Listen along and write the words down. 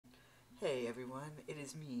Hey everyone, it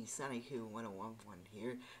is me, Sonic1011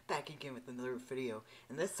 here, back again with another video,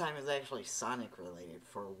 and this time is actually Sonic related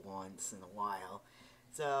for once in a while.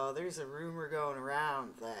 So there's a rumor going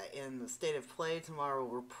around that in the State of Play tomorrow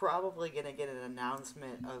we're probably going to get an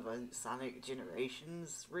announcement of a Sonic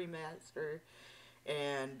Generations remaster,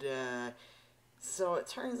 and so it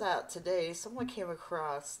turns out today someone came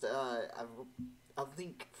across a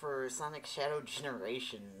link for Sonic Shadow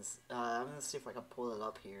Generations. I'm going to see if I can pull it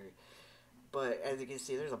up here. But as you can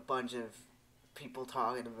see, there's a bunch of people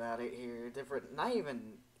talking about it here. Different, not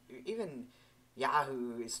even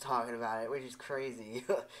Yahoo is talking about it, which is crazy.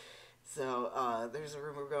 So there's a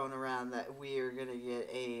rumor going around that we are gonna get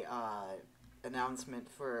a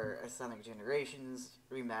announcement for a Sonic Generations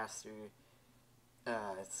remaster.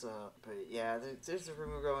 But yeah, there's a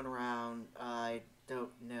rumor going around. I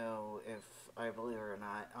don't know if I believe it or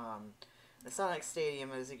not. The Sonic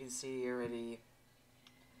Stadium, as you can see, already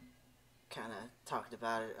kind of talked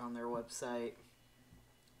about it on their website.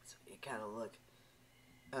 So you kind of look.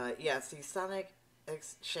 Yeah, see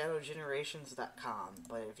SonicXShadowGenerations.com.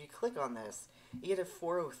 But if you click on this, you get a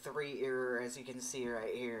 403 error, as you can see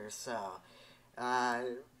right here. So,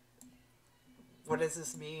 what does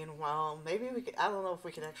this mean? Well, maybe we could, I don't know if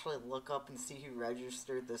we can actually look up and see who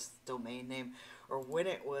registered this domain name or when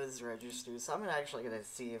it was registered. So I'm actually going to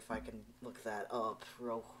see if I can look that up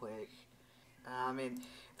real quick. I mean,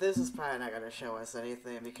 this is probably not going to show us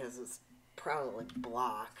anything because it's probably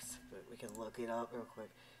blocked, but we can look it up real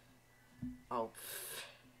quick. Oh,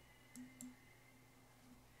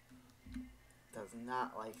 does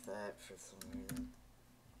not like that for some reason.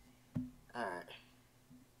 Alright.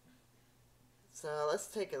 So let's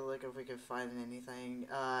take a look if we can find anything.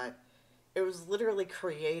 It was literally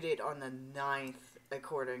created on the 9th,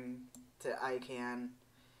 according to ICANN.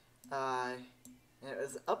 And it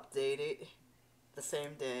was updated the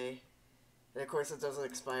same day. And of course it doesn't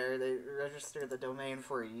expire. They registered the domain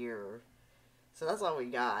for a year. So that's all we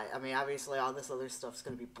got. I mean, obviously all this other stuff's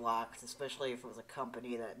going to be blocked, especially if it was a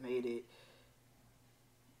company that made it.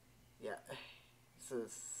 Yeah. This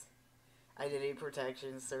is Identity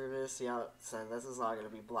Protection Service. Yeah, so this is all going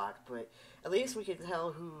to be blocked. But at least we can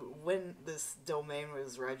tell when this domain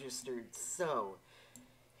was registered. So,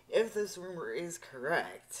 if this rumor is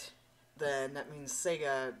correct, then that means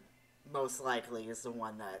Sega most likely is the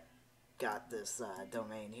one that got this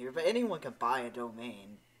domain here. But anyone can buy a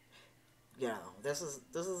domain. You know, this is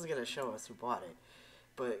gonna show us who bought it.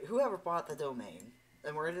 But whoever bought the domain,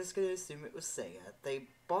 and we're just gonna assume it was Sega, they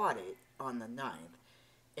bought it on the 9th.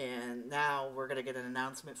 And now we're gonna get an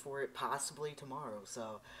announcement for it possibly tomorrow.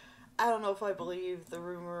 So I don't know if I believe the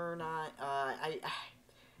rumor or not. I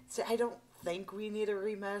don't think we need a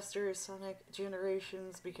remaster of Sonic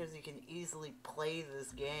Generations because you can easily play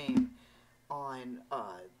this game on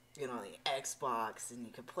the Xbox, and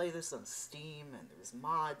you can play this on Steam, and there's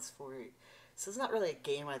mods for it. So it's not really a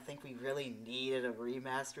game I think we really needed a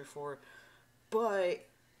remaster for. But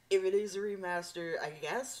if it is a remaster, I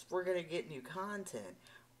guess we're gonna get new content,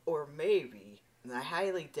 or maybe. And I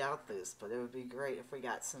highly doubt this, but it would be great if we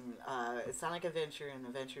got some Sonic Adventure and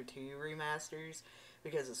Adventure 2 remasters,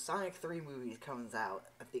 because the Sonic 3 movie comes out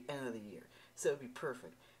at the end of the year, so it would be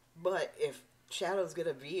perfect. But if Shadow's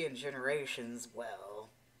gonna be in Generations, well,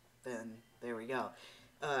 then there we go.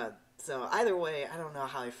 So either way, I don't know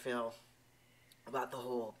how I feel about the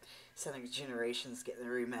whole Sonic Generations getting a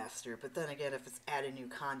remaster, but then again, if it's adding new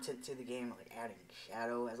content to the game, like adding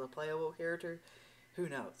Shadow as a playable character, who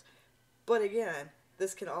knows? But again,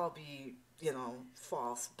 this can all be,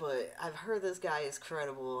 false, but I've heard this guy is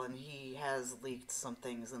credible, and he has leaked some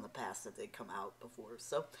things in the past that did come out before,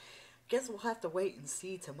 so I guess we'll have to wait and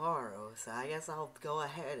see tomorrow. So I guess I'll go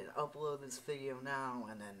ahead and upload this video now,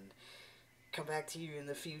 and then come back to you in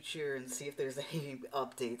the future and see if there's any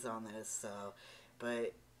updates on this. So,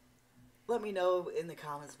 but let me know in the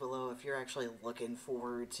comments below if you're actually looking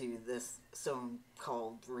forward to this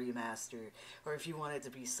so-called remaster, or if you want it to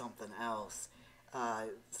be something else.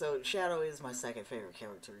 So Shadow is my second favorite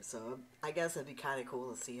character, so I guess it'd be kind of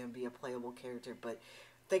cool to see him be a playable character, but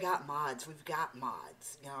they got mods. We've got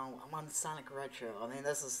mods. I'm on Sonic Retro. I mean,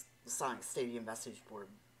 this is Sonic Stadium message board,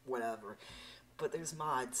 whatever. But there's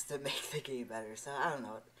mods to make the game better, so I don't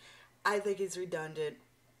know. I think it's redundant.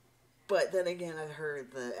 But then again, I've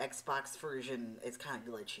heard the Xbox version is kind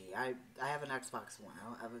of glitchy. I have an Xbox One. I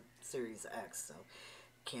don't have a Series X, so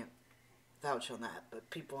can't vouch on that. But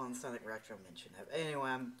people on Sonic Retro mention it. Anyway,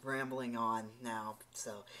 I'm rambling on now,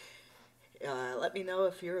 so let me know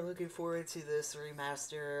if you're looking forward to this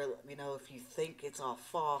remaster. Let me know if you think it's all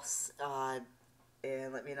false.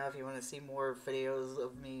 And let me know if you want to see more videos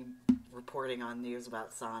of me reporting on news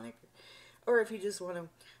about Sonic. Or if you just want to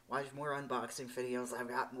watch more unboxing videos, I've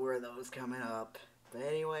got more of those coming up. But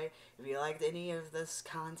anyway, if you liked any of this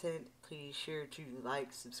content, please sure to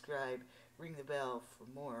like, subscribe, ring the bell for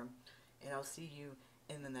more. And I'll see you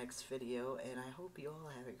in the next video, and I hope you all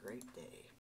have a great day.